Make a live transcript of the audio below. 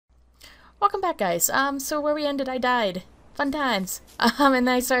Welcome back, guys. So where we ended, I died. Fun times. And then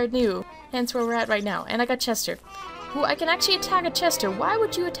I started new. Hence where we're at right now. And I got Chester. Who I can actually attack a Chester. Why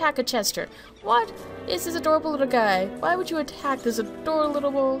would you attack a Chester? What is this adorable little guy? Why would you attack this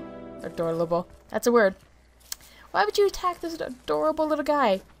adorable... Adorable. That's a word. Why would you attack this adorable little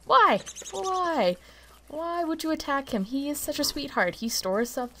guy? Why? Why? Why would you attack him? He is such a sweetheart. He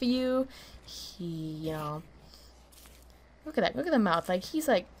stores stuff for you. He, you know... Look at that. Look at the mouth. Like, he's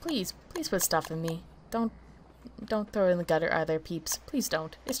like, please put stuff in me. Don't throw it in the gutter either, peeps. Please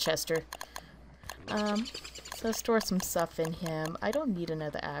don't. It's Chester. So store some stuff in him. I don't need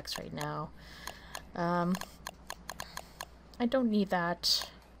another axe right now. I don't need that.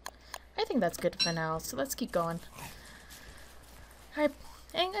 I think that's good for now, so let's keep going. Alright,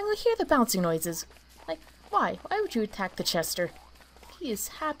 and we hear the bouncing noises. Like, why? Why would you attack the Chester? He is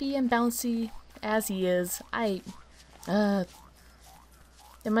happy and bouncy as he is.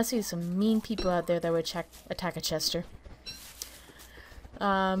 There must be some mean people out there that would attack a Chester.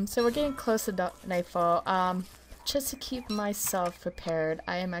 So we're getting close to nightfall. Just to keep myself prepared,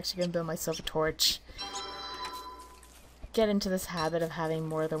 I am actually going to build myself a torch. Get into this habit of having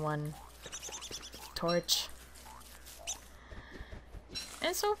more than one torch.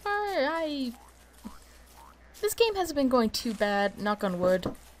 And so far, this game hasn't been going too bad. Knock on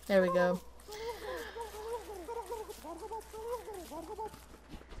wood. There we go.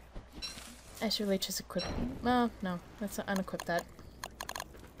 I should really just equip... Well, no. Let's unequip that.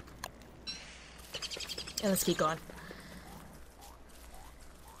 And let's keep going.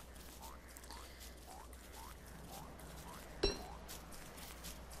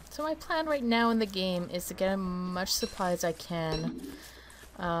 So my plan right now in the game is to get as much supply as I can.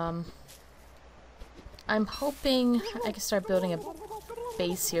 I'm hoping I can start building a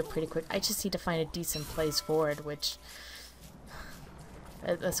base here pretty quick. I just need to find a decent place for it, which...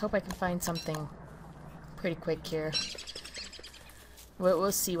 Let's hope I can find something pretty quick here.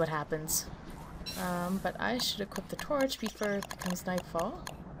 We'll see what happens. But I should equip the torch before it becomes nightfall.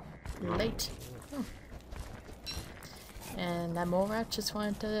 Late. Oh. And that mole rat just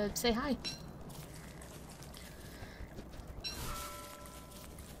wanted to say hi.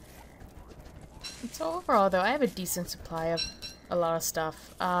 So overall, though, I have a decent supply of a lot of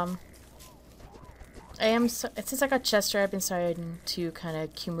stuff. Since I got Chester, I've been starting to kind of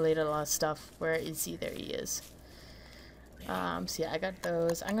accumulate a lot of stuff. Where is he? There he is. So yeah, I got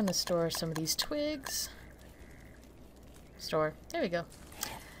those. I'm gonna store some of these twigs. Store. There we go.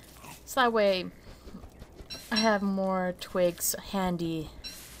 So that way, I have more twigs handy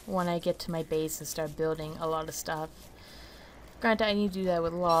when I get to my base and start building a lot of stuff. Granted, I need to do that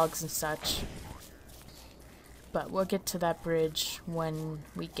with logs and such. But we'll get to that bridge when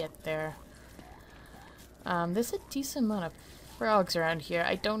we get there. There's a decent amount of frogs around here.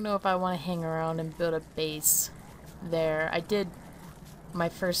 I don't know if I want to hang around and build a base there. I did my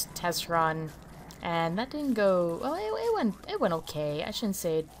first test run, and that didn't go... Well, it went okay. I shouldn't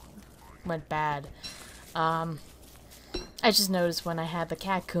say it went bad. I just noticed when I had the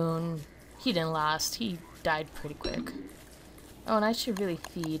Cocoon, he didn't last. He died pretty quick. Oh, and I should really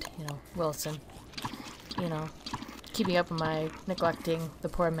feed, Wilson. Keeping up with my neglecting the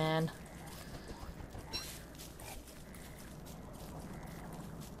poor man.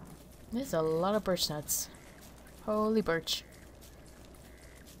 There's a lot of birch nuts. Holy birch.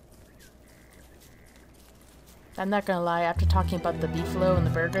 I'm not gonna lie, after talking about the beefalo and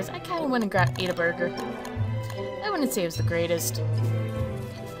the burgers, I kinda went and ate a burger. I wouldn't say it was the greatest.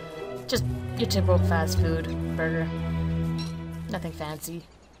 Just your typical fast food burger. Nothing fancy.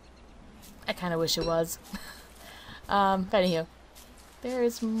 I kinda wish it was. But anywho. There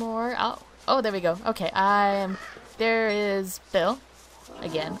is more. Oh, there we go. Okay, there is Bill.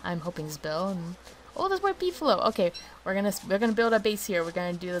 Again, I'm hoping it's Bill. And oh, there's more beefalo. Okay, we're gonna build a base here. We're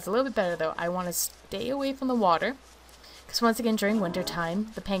gonna do this a little bit better though. I want to stay away from the water, because once again during winter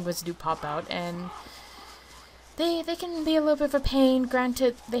time, the penguins do pop out, and they can be a little bit of a pain.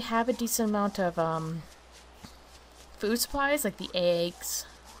 Granted, they have a decent amount of food supplies, like the eggs,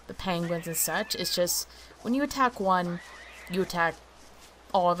 the penguins and such. It's just when you attack one, you attack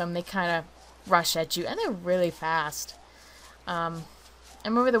all of them. They kind of rush at you, and they're really fast. I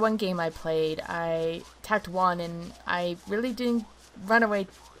remember the one game I played, I attacked one and I really didn't run away,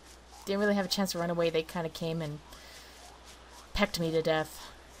 didn't really have a chance to run away. They kind of came and pecked me to death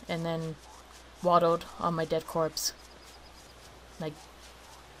and then waddled on my dead corpse. Like,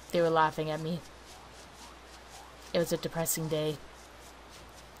 they were laughing at me. It was a depressing day.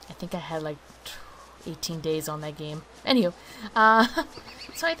 I think I had like 18 days on that game. Anywho,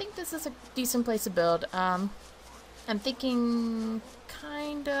 so I think this is a decent place to build. I'm thinking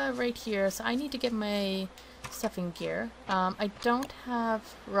kinda right here, so I need to get my stuff in gear. I don't have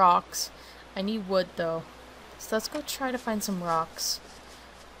rocks. I need wood though. So let's go try to find some rocks.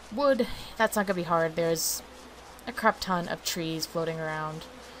 Wood, that's not gonna be hard. There's a crap ton of trees floating around.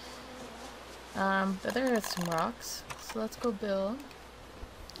 But there are some rocks. So let's go build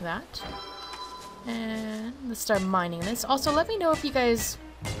that. And let's start mining this. Also, let me know if you guys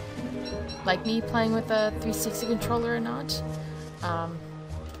like me playing with a 360 controller or not.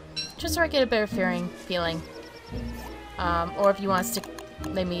 Just so I get a better feeling. Or if you want to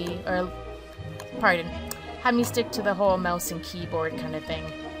have me stick to the whole mouse and keyboard kind of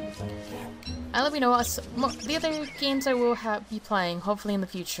thing. And let me know the other games I will be playing. Hopefully in the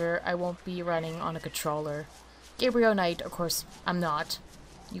future, I won't be running on a controller. Gabriel Knight, of course, I'm not.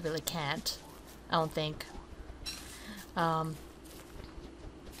 You really can't. I don't think. Yeah,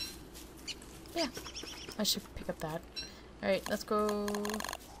 I should pick up that. Alright, let's go...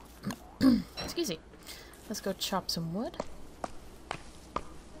 Excuse me. Let's go chop some wood.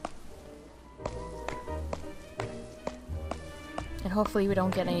 And hopefully we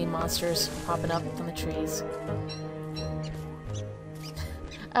don't get any monsters popping up from the trees.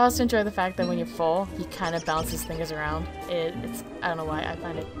 I also enjoy the fact that when you're full, he kind of bounces things around. It's I don't know why, I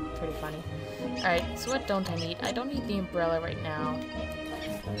find it pretty funny. Alright, so what don't I need? I don't need the umbrella right now.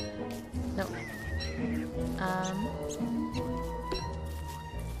 Nope.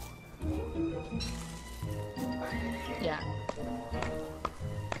 Yeah.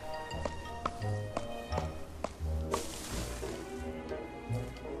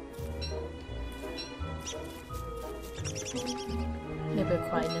 A bit of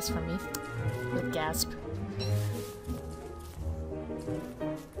quietness from me. With gasp.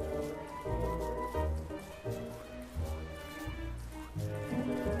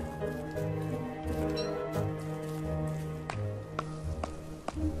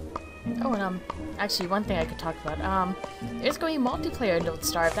 Oh, and actually one thing I could talk about. There's going to be multiplayer in Don't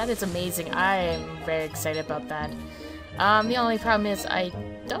Starve. That is amazing. I am very excited about that. The only problem is I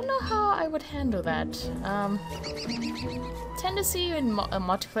don't know how I would handle that. Tendency in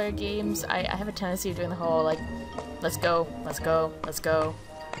multiplayer games, I have a tendency of doing the whole, like, let's go, let's go, let's go,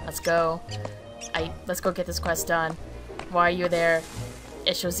 let's go. Let's go get this quest done. While you're there,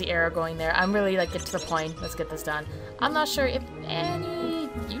 it shows the arrow going there. I'm really, like, get to the point, let's get this done. I'm not sure if any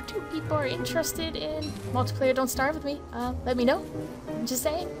YouTube people are interested in multiplayer Don't Starve with me. Let me know. I'm just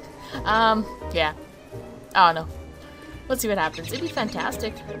saying. Yeah. I don't know. Let's see what happens. It'd be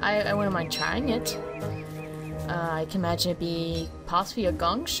fantastic. I wouldn't mind trying it. I can imagine it'd be possibly a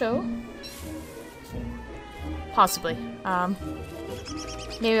gong show. Possibly.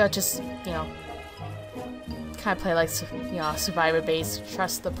 Maybe I'll just, you know, kind of play like, you know, survivor based,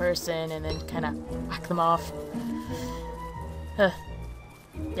 trust the person, and then kind of whack them off.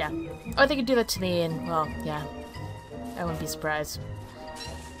 Yeah. Or they could do that to me, and, well, yeah. I wouldn't be surprised.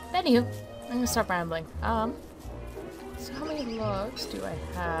 Anywho, I'm gonna stop rambling. So how many logs do I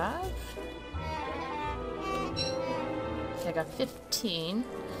have? Okay, I got 15.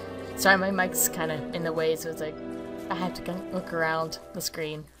 Sorry, my mic's kind of in the way, so it's like I have to look around the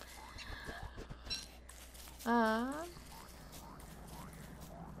screen. Oh,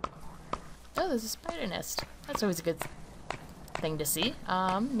 there's a spider nest. That's always a good thing to see.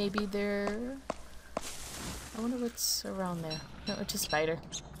 Maybe they're... I wonder what's around there. No, it's a spider.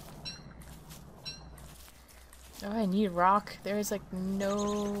 Oh, I need rock. There is like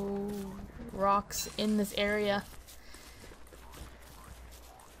no rocks in this area.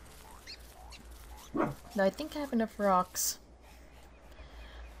 No, I think I have enough rocks.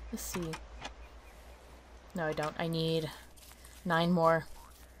 Let's see. No, I don't. I need 9 more.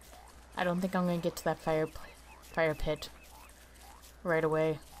 I don't think I'm gonna get to that fire pit right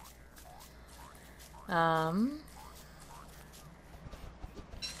away.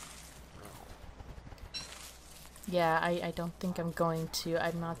 Yeah, I don't think I'm going to.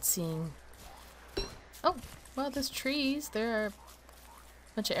 I'm not seeing... Oh, well, there's trees. There are a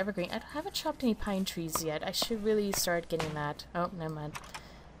bunch of evergreen. I haven't chopped any pine trees yet. I should really start getting that. Oh, never mind.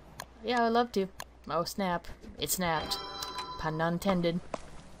 Yeah, I'd love to. Oh, snap. It snapped. Pun not intended.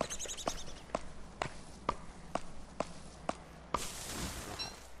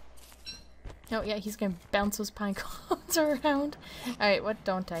 Oh, yeah, he's gonna bounce those pine cones around. Alright, what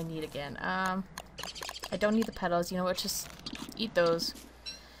don't I need again? I don't need the petals. You know what? Just eat those.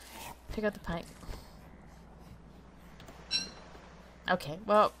 Pick up the pine. Okay,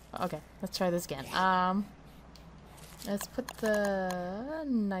 well, okay. Let's try this again. Let's put the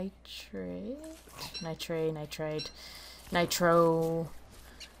nitro,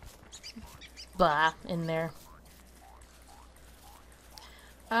 blah, in there.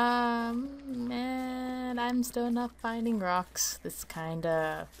 And I'm still not finding rocks. This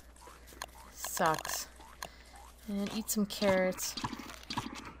kinda sucks. And eat some carrots.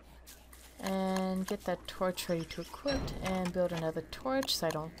 And get that torch ready to equip. And build another torch so I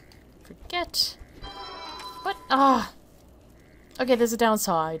don't forget. What? Ah! Okay, there's a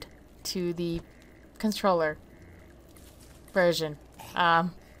downside to the controller version.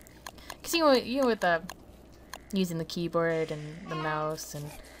 Cause you know with the using the keyboard and the mouse, and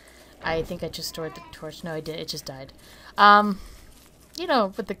I think I just stored the torch. No, I did. It just died. You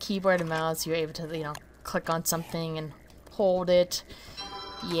know, with the keyboard and mouse, you're able to, you know, click on something and hold it.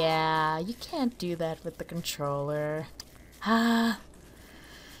 Yeah, you can't do that with the controller. Ah.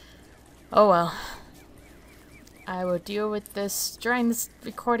 Oh well. I will deal with this during this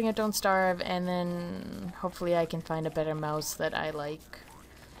recording at Don't Starve, and then hopefully I can find a better mouse that I like.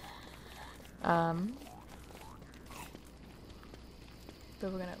 But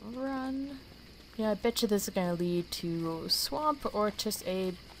we're gonna run. Yeah, I bet you this is gonna lead to swamp or just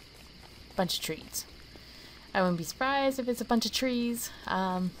a bunch of trees. I wouldn't be surprised if it's a bunch of trees,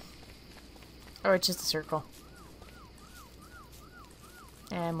 or it's just a circle.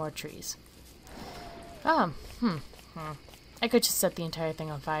 And more trees. I could just set the entire thing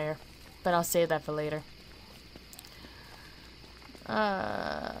on fire, but I'll save that for later.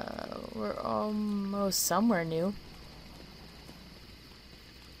 We're almost somewhere new.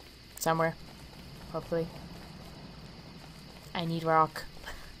 Somewhere. Hopefully. I need rock.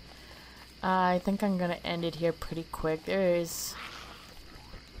 I think I'm gonna end it here pretty quick. There is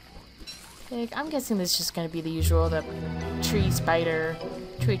pig. I'm guessing this is just gonna be the usual, the tree spider.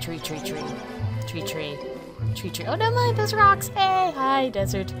 Tree. Oh, never mind, those rocks. Hey, hi,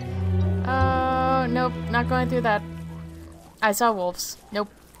 desert. Oh, nope, not going through that. I saw wolves. Nope,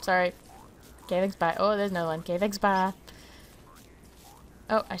 sorry. Okay, thanks, bye. Oh, there's another one. Okay, thanks, bye.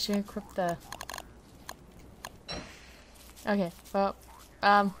 Oh, I should equip the... Okay, well,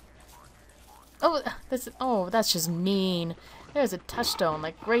 oh, that's just mean. There's a touchstone,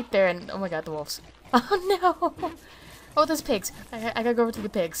 like, right there, and oh my god, the wolves. Oh, no! Oh, there's pigs. I gotta go over to the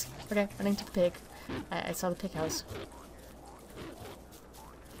pigs. Okay, running to the pig. I saw the pig house.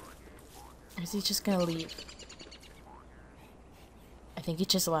 Or is he just gonna leave? I think he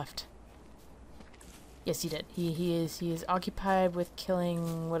just left. Yes, he did. He is occupied with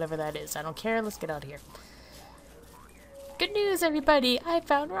killing whatever that is. I don't care. Let's get out of here. Good news, everybody! I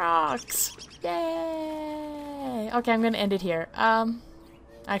found rocks! Yay! Okay, I'm gonna end it here.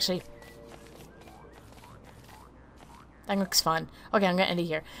 Actually, that looks fun. Okay, I'm gonna end it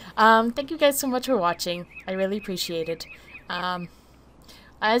here. Thank you guys so much for watching. I really appreciate it.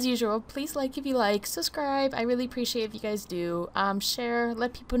 As usual, please like if you like, subscribe. I really appreciate if you guys do. Share,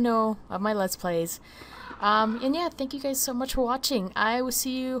 let people know of my Let's Plays. And yeah, thank you guys so much for watching. I will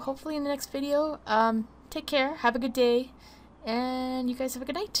see you hopefully in the next video. Take care, have a good day, and you guys have a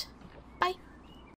good night. Bye!